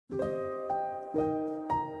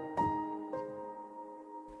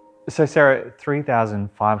So Sarah,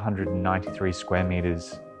 3,593 square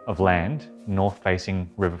metres of land, north-facing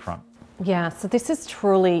riverfront. Yeah, so this is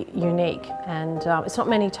truly unique, and it's not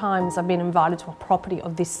many times I've been invited to a property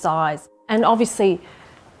of this size. And obviously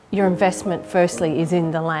your investment firstly is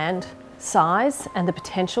in the land size and the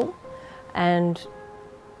potential, and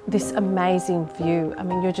this amazing view. I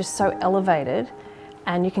mean, you're just so elevated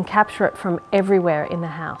and you can capture it from everywhere in the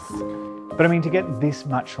house. But I mean, to get this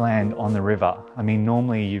much land on the river, I mean,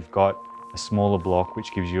 normally you've got a smaller block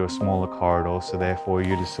which gives you a smaller corridor, so therefore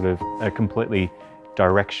you're just sort of a completely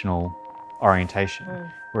directional orientation.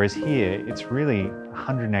 Whereas here, it's really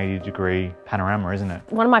 180-degree panorama, isn't it?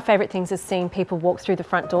 One of my favourite things is seeing people walk through the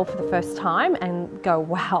front door for the first time and go,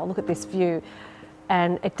 wow, look at this view.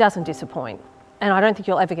 And it doesn't disappoint. And I don't think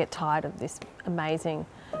you'll ever get tired of this amazing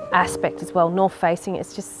aspect as well. North facing,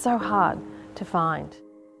 it's just so hard to find.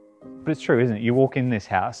 But it's true, isn't it? You walk in this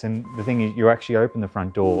house and the thing is you actually open the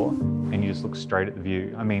front door and you just look straight at the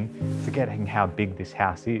view. I mean, forgetting how big this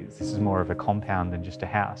house is. This is more of a compound than just a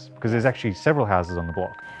house, because there's actually several houses on the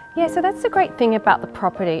block. Yeah, so that's the great thing about the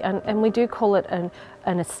property, and we do call it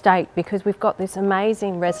an estate because we've got this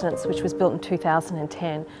amazing residence which was built in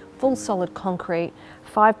 2010, full solid concrete,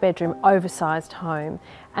 5-bedroom oversized home,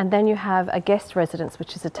 and then you have a guest residence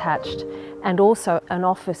which is attached, and also an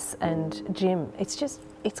office and gym.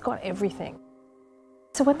 It's got everything.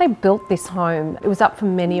 So when they built this home, it was up for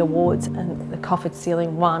many awards, and the coffered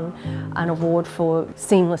ceiling won an award for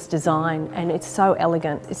seamless design, and it's so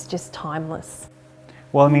elegant, it's just timeless.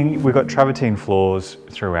 Well, I mean, we've got travertine floors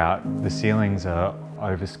throughout. The ceilings are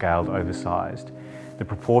overscaled, oversized. The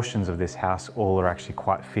proportions of this house all are actually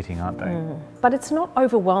quite fitting, aren't they? But it's not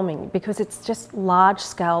overwhelming because it's just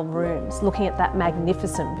large-scale rooms looking at that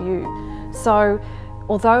magnificent view. So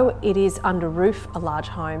although it is under roof, a large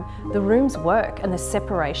home, the rooms work and the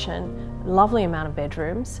separation, lovely amount of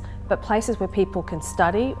bedrooms, but places where people can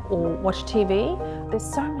study or watch TV, there's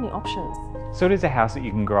so many options. So it is a house that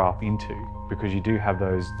you can grow up into because you do have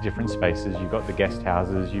those different spaces. You've got the guest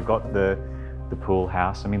houses, you've got the pool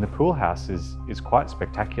house. I mean, the pool house is quite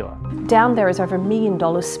spectacular. Down there is over $1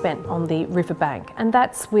 million spent on the riverbank, and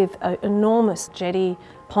that's with an enormous jetty,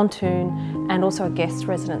 pontoon, and also a guest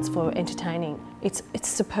residence for entertaining. It's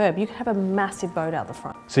superb. You can have a massive boat out the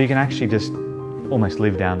front. So you can actually just almost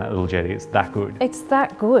live down that little jetty. It's that good. It's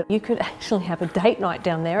that good. You could actually have a date night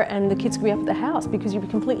down there and the kids could be up at the house because you'd be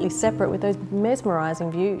completely separate with those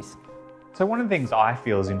mesmerising views. So one of the things I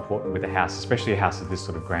feel is important with a house, especially a house of this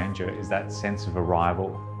sort of grandeur, is that sense of arrival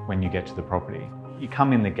when you get to the property. You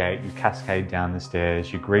come in the gate, you cascade down the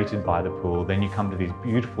stairs, you're greeted by the pool, then you come to these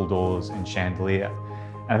beautiful doors and chandelier.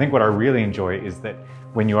 And I think what I really enjoy is that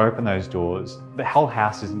when you open those doors, the whole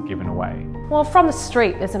house isn't given away. Well, from the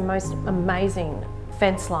street, there's a most amazing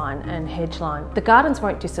fence line and hedge line. The gardens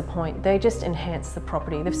won't disappoint, they just enhance the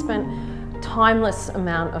property. They've spent a timeless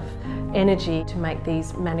amount of energy to make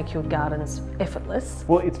these manicured gardens effortless.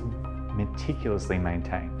 Well, it's meticulously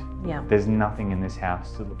maintained. Yeah. There's nothing in this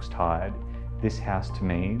house that looks tired. This house to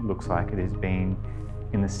me looks like it has been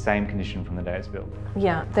in the same condition from the day it's built.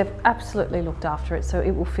 Yeah, they've absolutely looked after it, so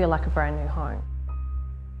it will feel like a brand new home.